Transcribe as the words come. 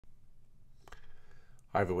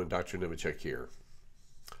Hi everyone, Dr. Nemechek here.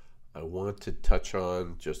 I want to touch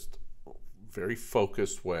on just a very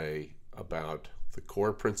focused way about the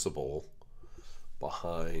core principle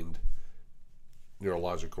behind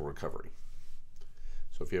neurological recovery.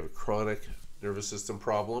 So if you have a chronic nervous system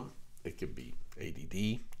problem, it could be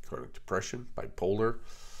ADD, chronic depression, bipolar,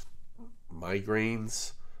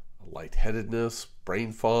 migraines, light-headedness,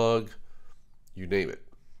 brain fog, you name it.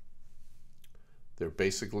 They're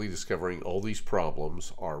basically discovering all these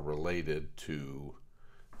problems are related to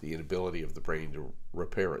the inability of the brain to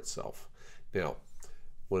repair itself. Now,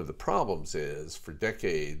 one of the problems is, for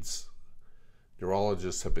decades,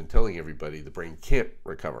 neurologists have been telling everybody the brain can't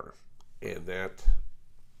recover. And that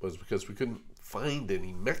was because we couldn't find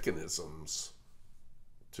any mechanisms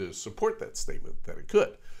to support that statement that it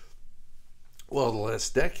could. Well, the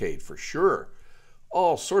last decade, for sure,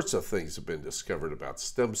 all sorts of things have been discovered about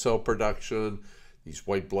stem cell production, these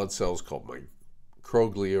white blood cells called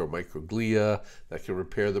microglia or microglia that can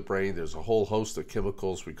repair the brain. There's a whole host of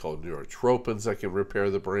chemicals we call neurotropins that can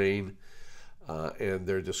repair the brain. And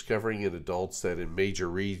they're discovering in adults that in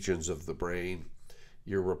major regions of the brain,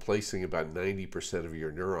 you're replacing about 90% of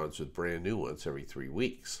your neurons with brand new ones every 3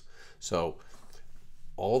 weeks. So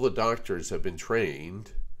all the doctors have been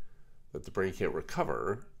trained that the brain can't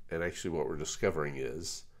recover. And actually what we're discovering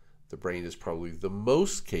is the brain is probably the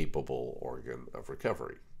most capable organ of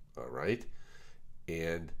recovery, all right?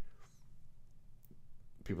 And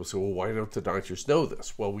people say, well, why don't the doctors know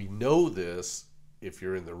this? Well, we know this if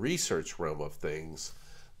you're in the research realm of things,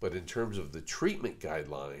 but in terms of the treatment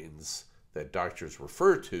guidelines that doctors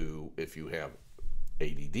refer to if you have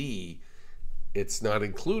ADD, it's not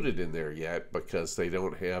included in there yet because they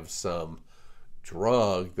don't have some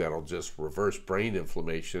drug that'll just reverse brain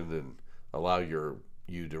inflammation and allow you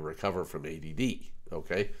to recover from ADD,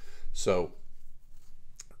 okay? So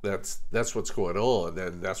that's what's going on,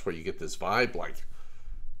 and that's where you get this vibe like,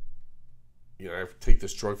 I have to take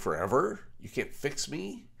this drug forever? You can't fix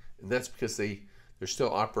me? And that's because they're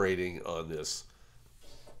still operating on this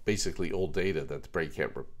basically old data that the brain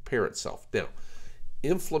can't repair itself. Now,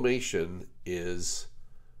 inflammation is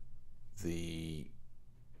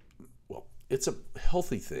it's a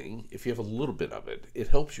healthy thing. If you have a little bit of it, it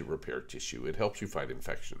helps you repair tissue. It helps you fight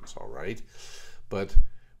infections, all right? But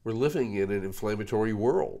we're living in an inflammatory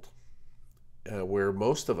world where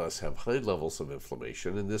most of us have high levels of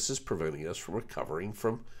inflammation, and this is preventing us from recovering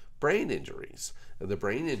from brain injuries. And the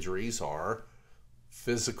brain injuries are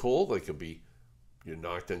physical. They could be you're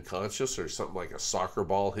knocked unconscious or something like a soccer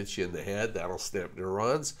ball hits you in the head. That'll snap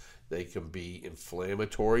neurons. They can be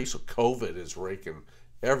inflammatory. So COVID is raking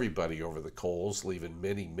everybody over the coals, leaving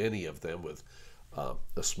many of them with a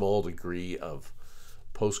small degree of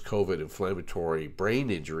post-COVID inflammatory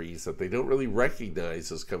brain injuries that they don't really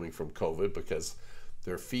recognize as coming from COVID because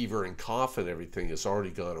their fever and cough and everything has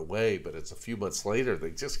already gone away, but it's a few months later,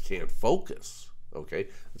 they just can't focus, okay?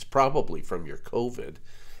 It's probably from your COVID.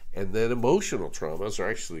 And then emotional traumas are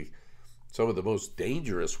actually some of the most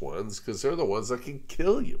dangerous ones because they're the ones that can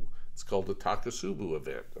kill you. It's called the Takotsubo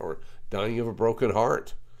event, or dying of a broken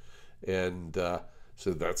heart. And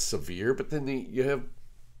so that's severe. But then you have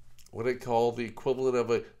what I call the equivalent of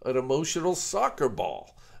an emotional soccer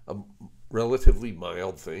ball, a relatively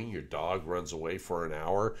mild thing. Your dog runs away for an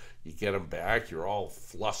hour. You get him back. You're all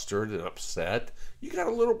flustered and upset. You got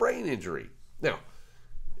a little brain injury. Now,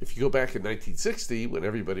 if you go back in 1960, when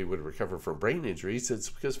everybody would recover from brain injuries, it's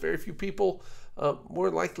because very few people more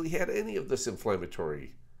likely had any of this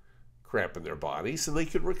inflammatory crap in their bodies, and they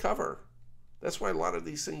could recover. That's why a lot of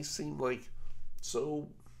these things seem like so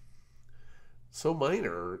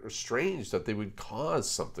minor or strange that they would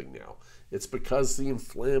cause something now. It's because the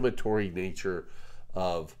inflammatory nature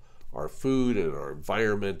of our food and our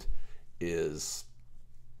environment is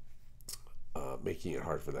making it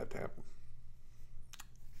hard for that to happen.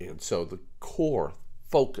 And so the core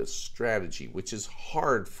focus strategy, which is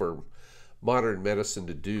hard for modern medicine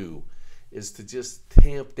to do, is to just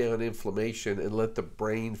tamp down inflammation and let the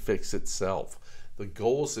brain fix itself. The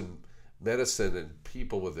goals in medicine and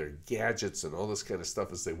people with their gadgets and all this kind of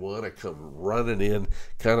stuff is they want to come running in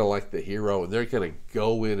kind of like the hero, and they're going to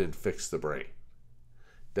go in and fix the brain.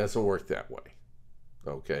 Doesn't work that way,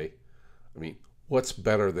 okay? I mean, what's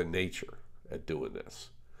better than nature at doing this?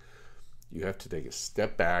 You have to take a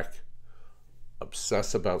step back,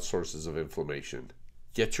 obsess about sources of inflammation,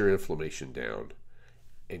 get your inflammation down,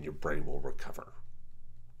 and your brain will recover,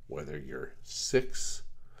 whether you're 6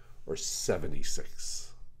 or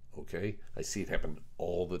 76, okay? I see it happen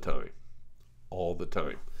all the time, all the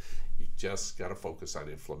time. You just got to focus on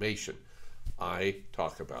inflammation. I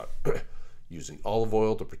talk about using olive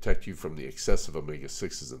oil to protect you from the excessive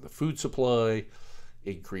omega-6s in the food supply,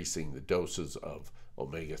 increasing the doses of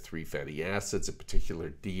omega-3 fatty acids. In particular,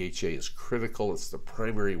 DHA is critical. It's the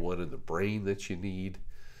primary one in the brain that you need.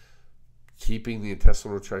 Keeping the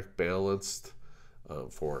intestinal tract balanced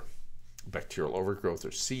for bacterial overgrowth or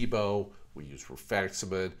SIBO. We use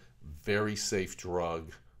rifaximin, very safe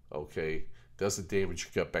drug, okay? Doesn't damage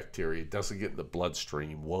your gut bacteria, doesn't get in the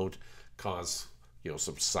bloodstream, won't cause,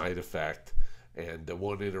 some side effect, and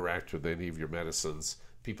won't interact with any of your medicines.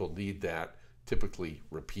 People need that typically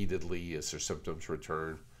repeatedly as their symptoms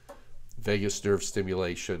return. Vagus nerve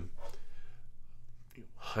stimulation,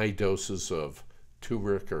 high doses of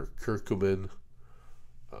turmeric or curcumin,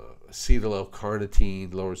 acetyl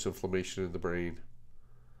L-carnitine lowers inflammation in the brain,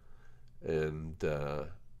 and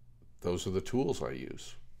those are the tools I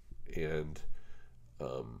use, and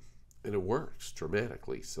it works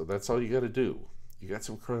dramatically. So that's all you got to do. You got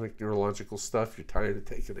some chronic neurological stuff, you're tired of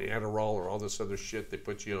taking Adderall or all this other shit they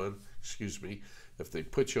put you on, if they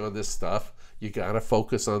put you on this stuff, you got to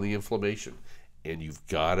focus on the inflammation, and you've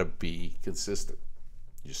got to be consistent.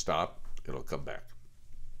 You stop, it'll come back.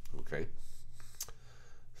 Okay?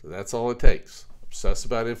 So that's all it takes. Obsess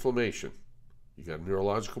about inflammation. You got a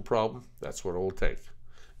neurological problem, that's what it will take.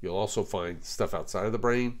 You'll also find stuff outside of the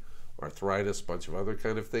brain, arthritis, a bunch of other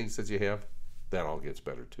kind of things that you have. That all gets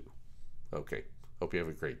better too. Okay. Hope you have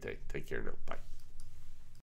a great day. Take care now. Bye.